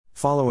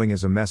Following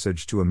is a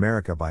message to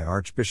America by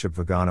Archbishop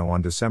Vigano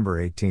on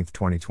December 18,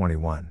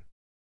 2021.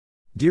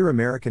 Dear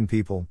American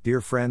people,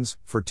 dear friends,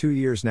 for 2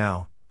 years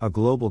now, a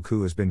global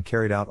coup has been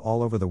carried out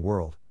all over the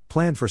world,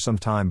 planned for some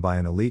time by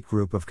an elite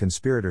group of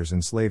conspirators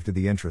enslaved to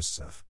the interests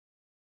of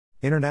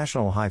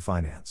international high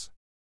finance.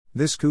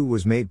 This coup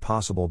was made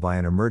possible by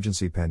an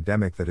emergency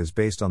pandemic that is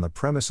based on the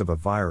premise of a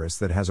virus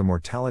that has a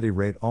mortality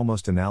rate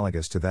almost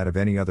analogous to that of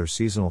any other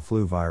seasonal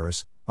flu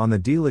virus, on the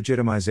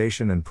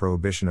delegitimization and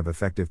prohibition of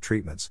effective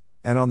treatments,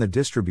 and on the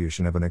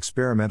distribution of an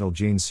experimental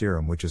gene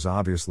serum which is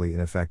obviously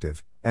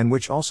ineffective, and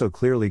which also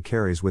clearly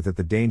carries with it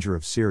the danger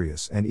of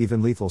serious and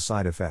even lethal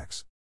side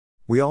effects.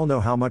 We all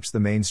know how much the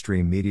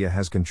mainstream media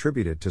has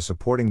contributed to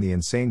supporting the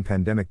insane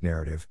pandemic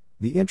narrative,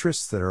 the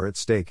interests that are at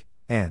stake,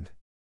 and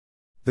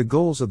the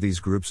goals of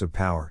these groups of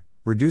power,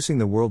 reducing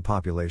the world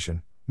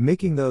population,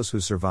 making those who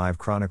survive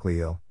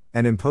chronically ill,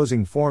 and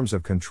imposing forms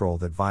of control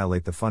that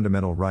violate the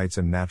fundamental rights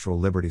and natural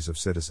liberties of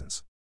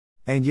citizens.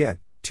 And yet,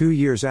 2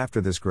 years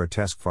after this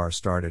grotesque farce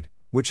started,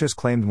 which has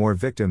claimed more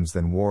victims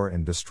than war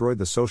and destroyed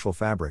the social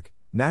fabric,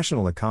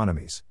 national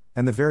economies,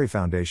 and the very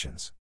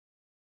foundations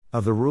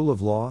of the rule of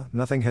law,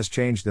 nothing has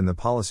changed in the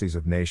policies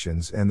of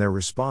nations and their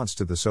response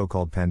to the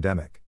so-called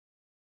pandemic.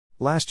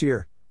 Last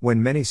year,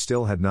 when many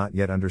still had not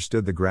yet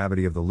understood the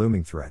gravity of the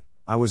looming threat,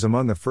 I was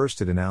among the first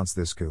to denounce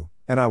this coup,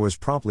 and I was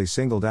promptly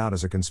singled out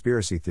as a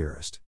conspiracy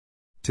theorist.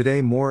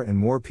 Today more and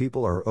more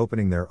people are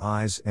opening their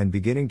eyes and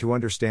beginning to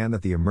understand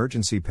that the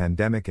emergency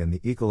pandemic and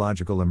the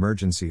ecological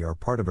emergency are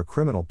part of a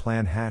criminal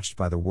plan hatched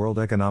by the World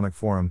Economic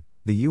Forum,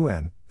 the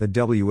UN, the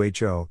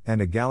WHO, and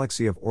a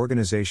galaxy of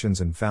organizations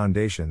and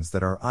foundations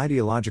that are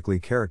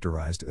ideologically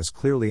characterized as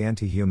clearly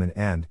anti-human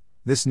and,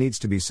 this needs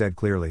to be said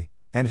clearly,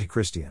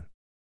 anti-Christian.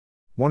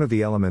 One of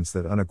the elements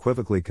that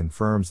unequivocally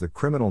confirms the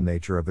criminal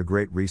nature of the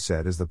Great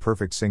Reset is the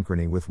perfect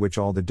synchrony with which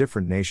all the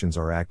different nations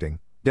are acting,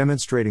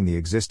 demonstrating the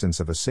existence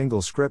of a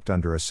single script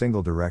under a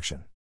single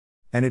direction.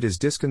 And it is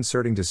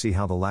disconcerting to see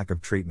how the lack of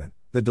treatment,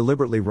 the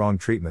deliberately wrong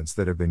treatments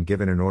that have been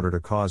given in order to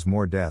cause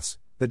more deaths,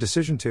 the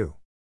decision to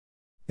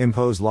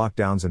impose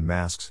lockdowns and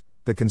masks,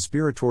 the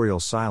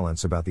conspiratorial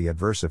silence about the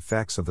adverse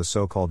effects of the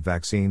so-called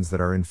vaccines that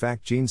are in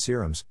fact gene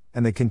serums,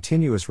 and the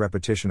continuous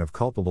repetition of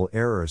culpable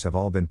errors have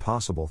all been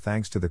possible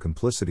thanks to the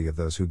complicity of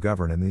those who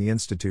govern in the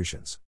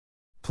institutions.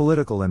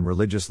 Political and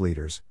religious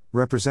leaders,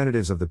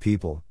 representatives of the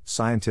people,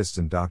 scientists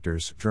and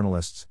doctors,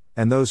 journalists,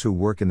 and those who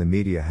work in the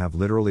media have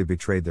literally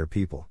betrayed their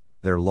people,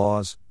 their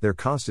laws, their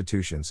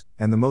constitutions,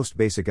 and the most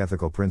basic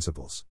ethical principles.